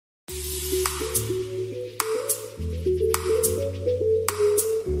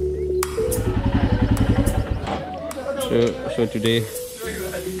So today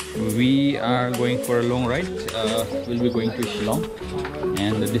we are going for a long ride. We'll be going to Shillong,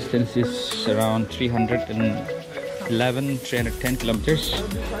 and the distance is around 310 kilometers.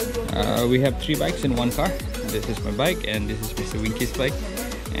 We have 3 bikes in 1 car. This is my bike, and this is Mr. Winky's bike,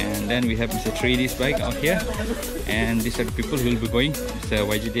 and then we have Mr. 3D's bike out here, and these are the people who will be going: Mr.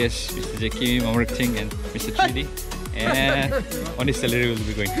 YGDS, Mr. Jackie, Mamarting, and Mr. 3D. And on his salary will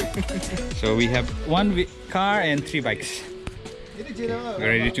be going. So we have 1 car and 3 bikes. We're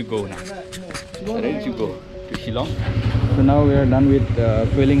ready to go now. Ready to go to Shillong. So now we are done with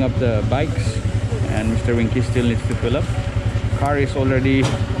filling up the bikes, and Mr. Winky still needs to fill up. Car is already,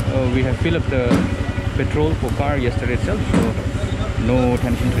 we have filled up the petrol for car yesterday itself, so no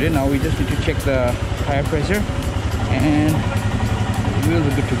tension today. Now we just need to check the tire pressure, and we'll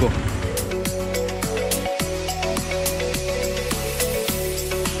be good to go.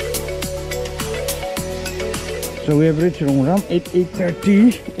 So we have reached around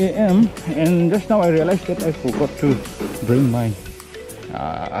 8:30 AM, and just now I realized that I forgot to bring my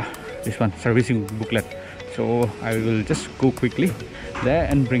this one servicing booklet. So I will just go quickly there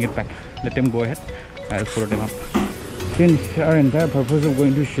and bring it back. Let them go ahead. I'll follow them up. Since our entire purpose of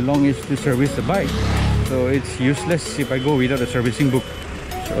going to Shillong is to service the bike, so it's useless if I go without a servicing book.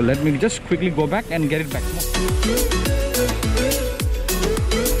 So let me just quickly go back and get it back.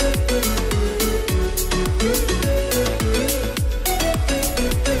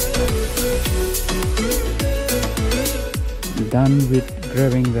 Done with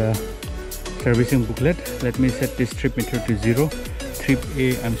grabbing the servicing booklet. Let me set this trip meter to 0. Trip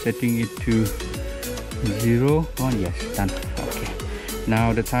A, I'm setting it to 0. Yes, done. Okay,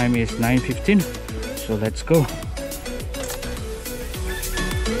 now the time is 9:15, so let's go.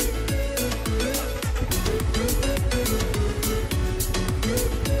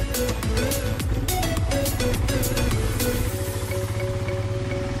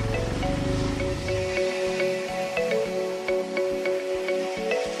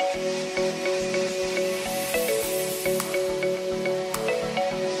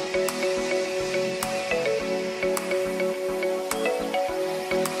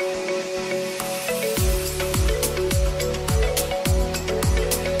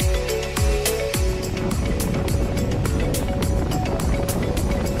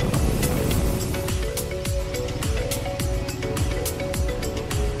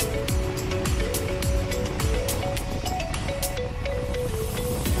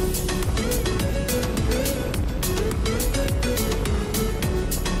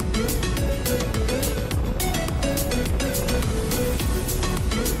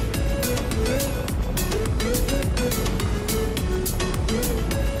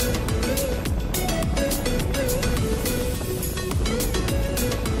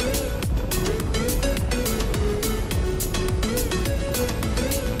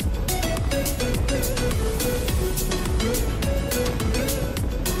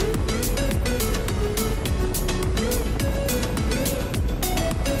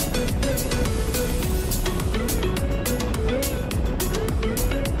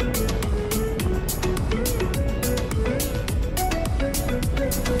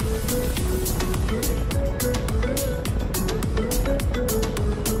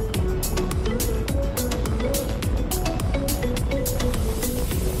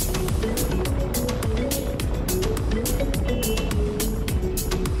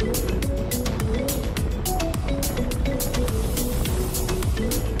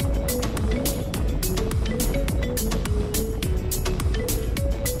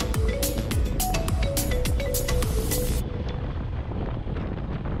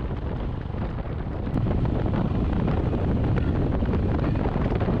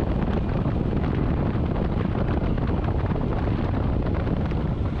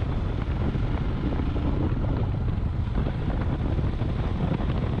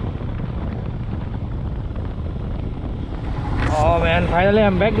 Oh man, finally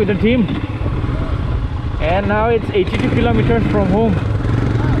I'm back with the team, and now it's 82 kilometers from home,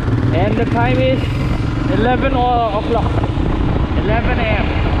 and the time is 11 o'clock, 11 AM.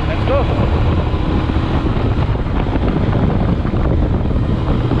 Let's go.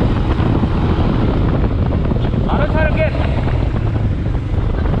 Ano tayo get?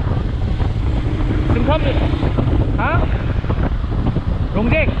 Singkam ni? Ha?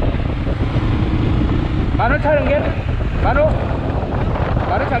 Rongjek? Ano tayo get?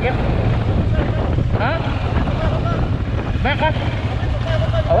 Baru sakit, hah? Bekas,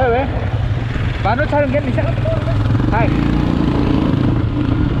 oh baru cari gen bisa, hai.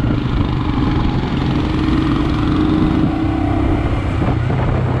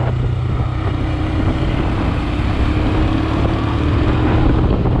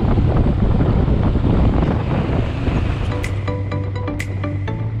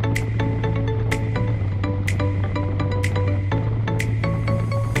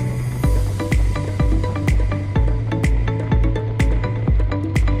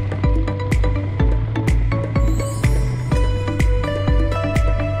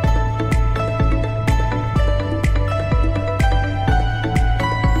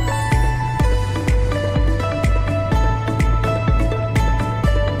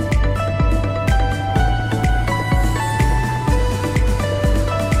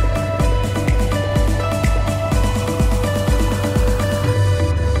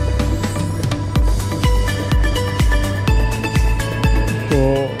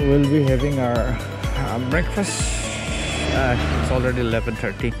 having our breakfast. It's already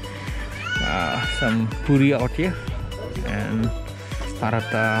 11:30. Some puri out here and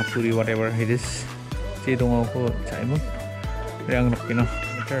paratha, puri, whatever it is. Cidong ako caimu. Yang nak kino.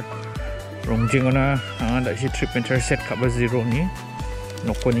 Rongjing na ang ada si trip meter set kaba 0 ni.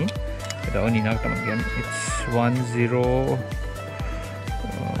 Noko ni. Kada oni nak tamagyan. It's 104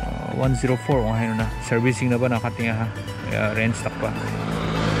 wah na. Servicing na ba nakatinga ha. Range tak pa.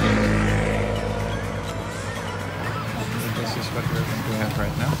 This is what we're going to have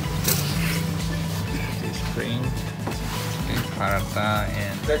right now. This spring, paratha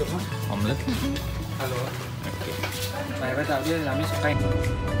and omelette. Hello. Okay. Bài bắt đầu làm cái canh.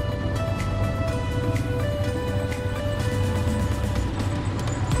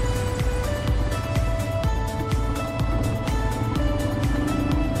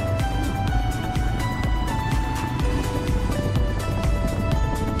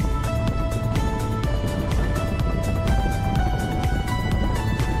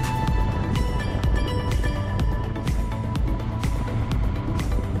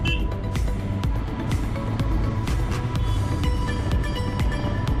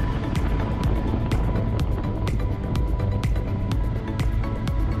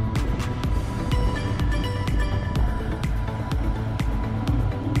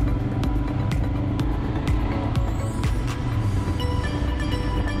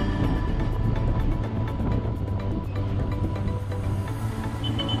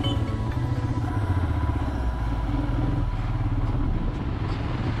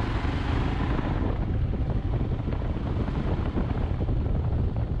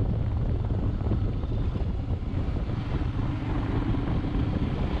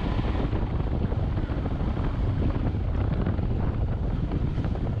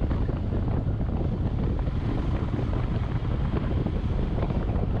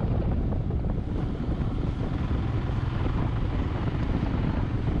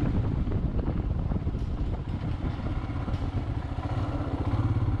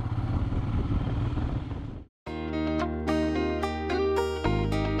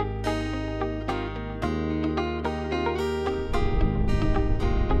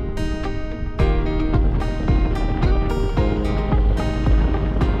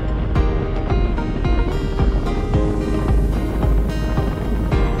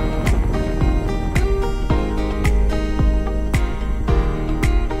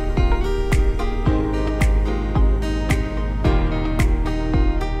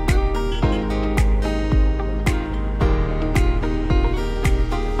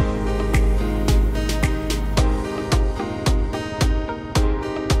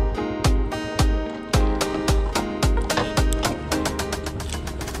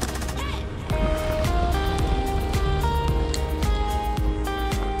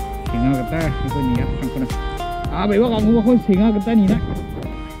 Bây giờ kamu mau singa kita nih nak?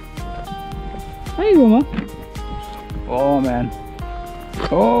 Ayo mah. Oh man.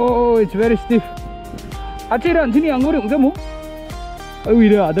 Oh, it's very stiff. Aciran sini anggur yang kamu. Ayo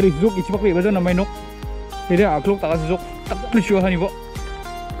ida ada risuk isi pakai bahasa namanya nok. Ida akluk tak risuk tak pelisuhan ibu.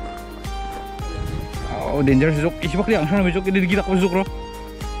 Oh dangerous risuk isi pakai yang sana risuk ini kita risuk loh.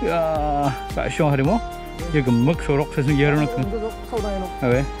 Ya, tak syong hari mo. Ya gemek sorok sesuatu nak.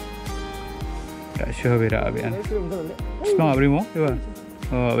 Abe. Sure, bera abian. Semua abrimo, coba.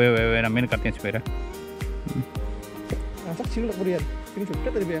 Oh, we, namin katanya sepeda. Asak sing lek berian. Sing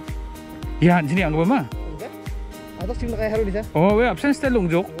sudah tadi ya. Ya, sini anggap mah. Asak sing lek haru bisa. Oh, we absen style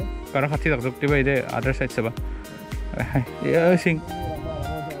lungjok. Karena hati tak jok tiba ide other side seba. Ya sing.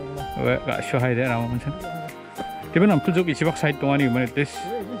 We gak sure ide nama macam. Tiba nampil jok isi bak side tuan ni mana tes.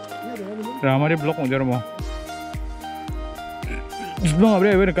 Ramai blok unjar mo. Sebelum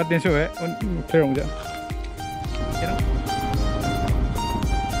abis we katanya sih we, terong aja.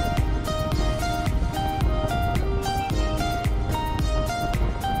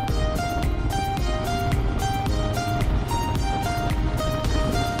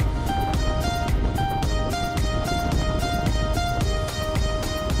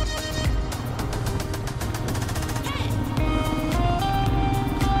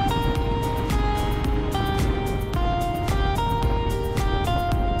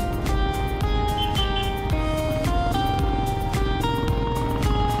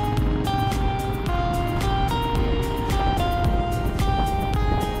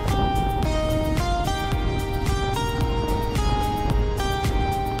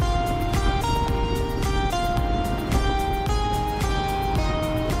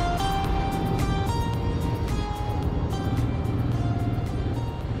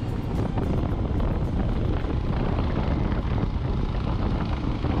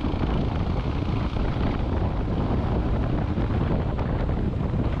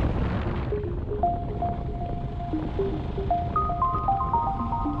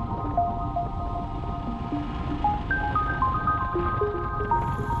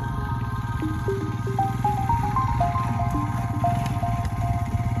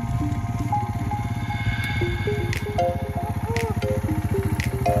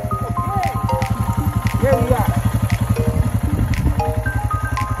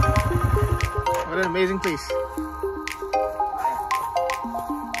 amazing place.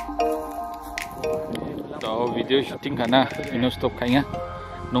 Tao video shooting kana ino stop kayaknya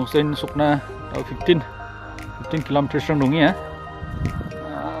nongsen sukna tao 15 kilometers rang dungi ya.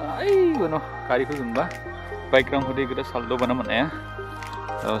 Ay gono kari ko zumba bike rang hode kita saldo bana mana ya.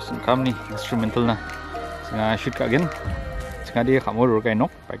 Tao singkam nih instrumental na singa shoot kagen singa dia kamu dulu kayak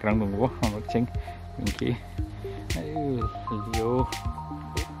nok bike rang dungu amuk ceng Winky. Ayo yo.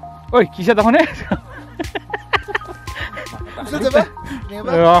 Oi kisah tahun ya. Sudah apa?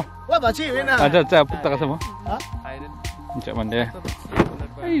 Ya. Wah baca ini na. Ada putar sama. Hah? Macam mana?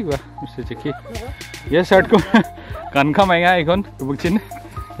 Aiyah, mesti ceki. Ya start ko. Kan ka mai nga ikon, bukchin.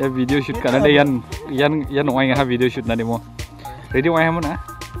 Ya video shoot kana de yan oi nga video shoot na ni mo. Ready oi ha mo na.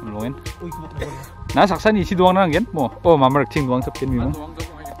 Loin. Na saksan isi duang na ngen mo. Oh mamar ting duang sapken mi mo.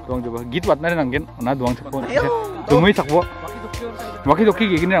 Duang coba. Git wat na ngen na duang sapon. Dumui sakbo. Waki doki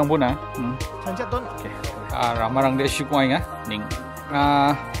gi gini rang bo na. Cancet ton. Ramarang de shoot oi nga ning.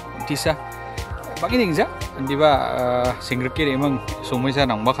 Tisa. Bagi ning ja. Di ba single kiri emang sumoy sa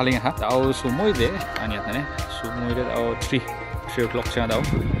nang bakaling ha. Tao sumoy de aniat na ne. Sumoy de tao 3 o'clock siya daw.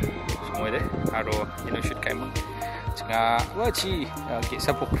 Sumoy de. Aro ino shoot kay mo. Nga wachi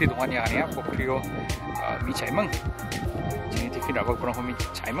kisa pokri dongan ya ania pokri ro mi chai mang. Jini tikin rabak kurang ho mi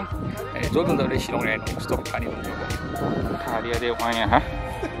chai mang. Jodol da le Shillong re stop kani mo. Thari ade wanya ha.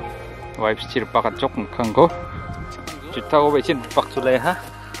 Wife chir pakat jok khang ko. Chita go be chin pak chule ha.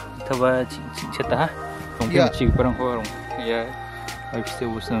 Thaba chin cheta ha. Mungkin cik barang orang ya habis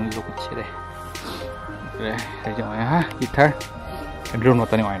itu usang juga kecil deh. Oke, aja ya gitar. Drone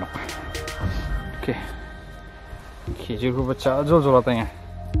matanya main apa? Oke. Juga baca jol matanya.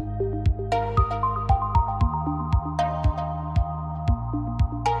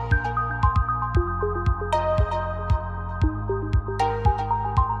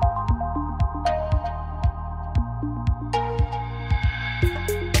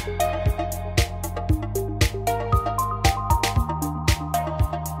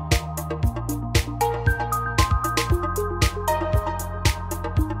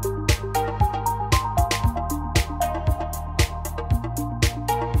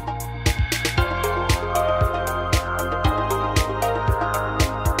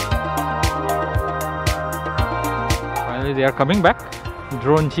 They are coming back.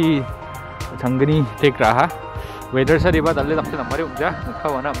 Drone chi thangani take raha. Weather sa diba dalle dakte namari umja.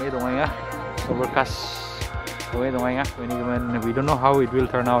 Khawana mai dongai nga. Overcast. Oi dongai nga. We don't know how it will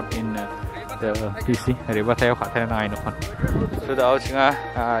turn out in the PC. Riba tayo khatay na ngayon kon. So daw singa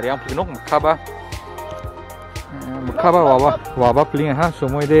riang pinok makaba waba pling ha. So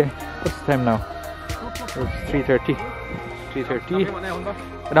mo ide what's time now? It's 3:30. 3:30.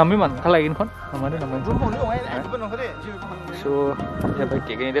 Dami man kalagin kon. Namane naman. So ya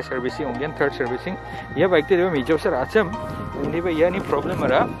bike again the servicing again third servicing. Ya bike te me job sir acham. Ni ba ya ni problem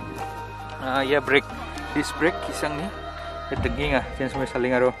ara. Ya brake disc brake kisang ni. Teginga chance me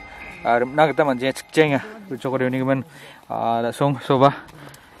saling aro. Nagta man je chikchenga. Chokore ni man song soba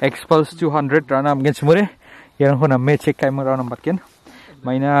Expulse 200 rana gen smure. Yang hona me check kai mang rana batken.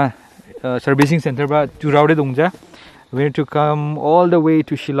 Maina servicing center ba Tura dongja. We need to come all the way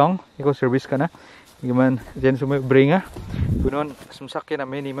to Shillong. Iko service kana. Gimana? Jangan semua beringa. Punon sumsak na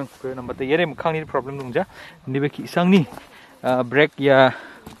me ni mang punon nambate. Yere mukhang ni problem dongja. Ni be kisang ni brake ya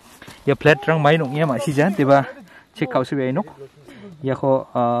flat rang mai nong ya masih jan tiba check out sebe nok. Ya ko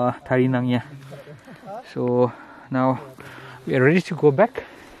thari nang ya. So now we are ready to go back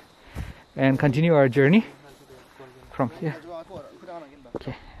and continue our journey from here.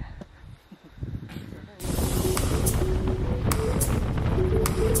 Okay.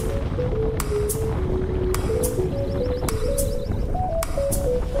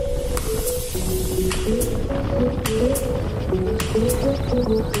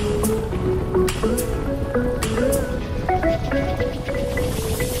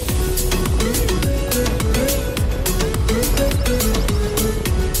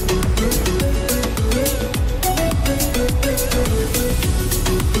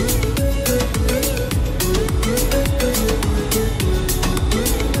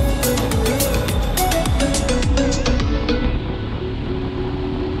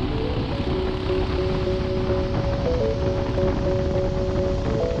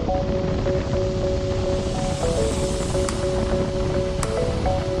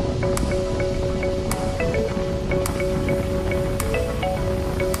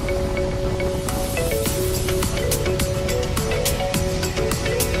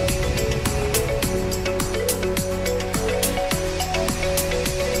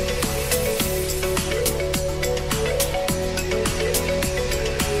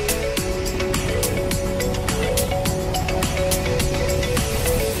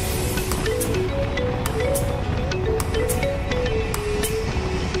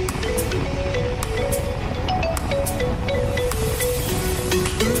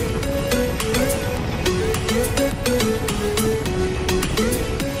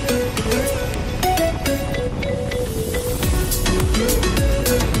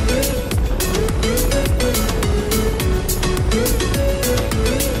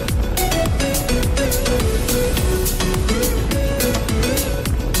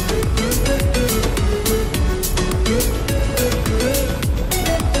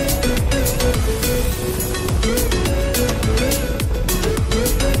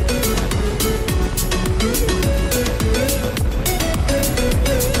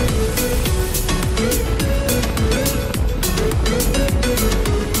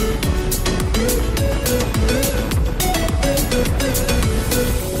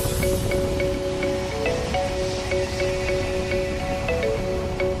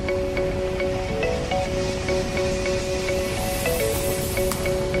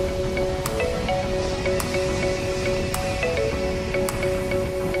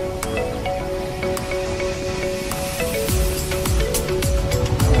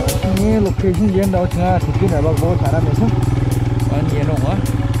 ini location dia dah tengah tujuh nak bawa cara mesum. An ye no ah.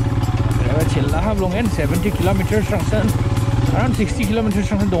 Lepas cilla belum kan 70 kilometers rangsan. Around 60 kilometers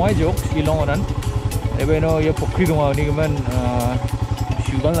rangsan dongai jok Shillong oran. Lepas no ye pokri dongai ni keman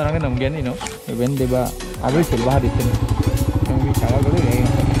Shillong orang kan namgen ni no. Lepas deba agar cilla hari tu. Kami cara kali ni.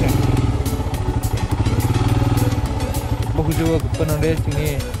 Bagus juga penonton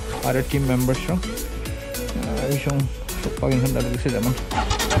ini ada team members so. Isong pagin kan dari sini zaman.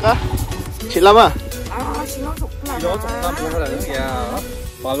 Apa? Shillong ah? Shillong sokla. Shillong sokla pun ada ya.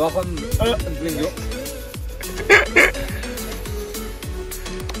 Balwa kan penting juga.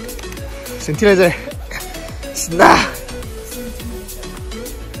 센티라이저. 신나.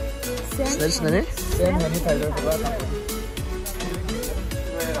 신나네? Sen hani Thailand ke बाद.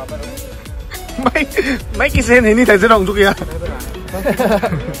 마이키 센 해니 다이저랑 엉족이야.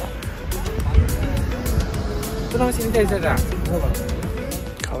 Tulang sini Thailand.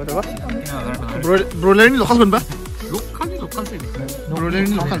 가보자 봐. 브롤레니 로컬 건 봐? lokal sih.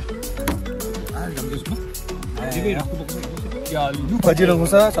 브롤레니 로컬. Ah, jam dia semua. Jadi aku bukan. Ya, lu 바지랑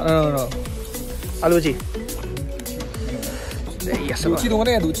고사 알로지. 네, 야스. luci dong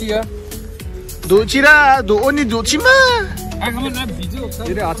ya, luci ya. 노치라 노 언니 노치마. Ah, kamu nak video 없어?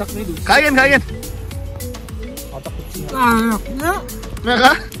 Jadi acak nih luci. 가겐 Acak luci.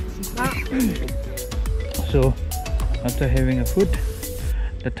 내가 So, after having a food,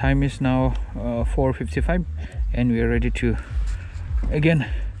 the time is now 4:55 and we are ready to again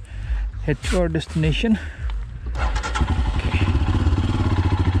head to our destination. Okay.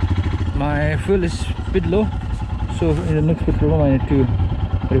 My fuel is a bit low, so in the next petrol I need to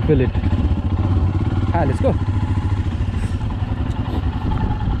refill it. Let's go.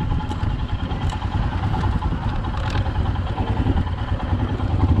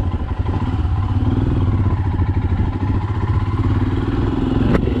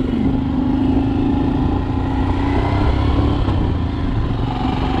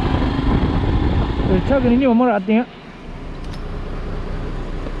 Chắc cái này nhiều mà rạt tiếng á.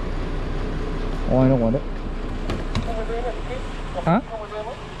 Ôi nó còn đấy. Hả?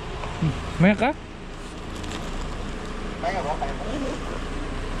 Mẹ cá?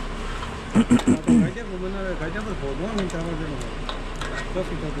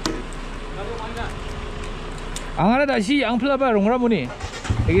 Ang ada si ang pula ba rongra mo ni?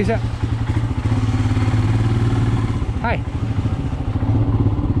 Lagi sa. Hai.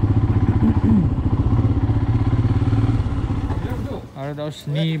 Ada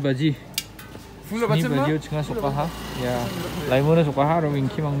seni baji. Seni baji cuma suka ha. Ya, lain mana suka ha. Orang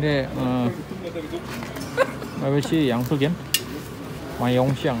ingki mangde. Apa sih yang tu kan?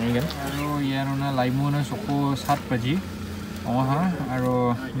 Mayong siang ni kan? Aro ya rona lain mana suka 7 baji. Oh ha.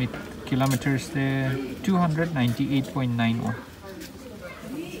 Aro kilometers de 298.9 oh.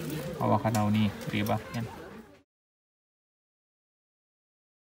 Awak kan tahu ni riba kan?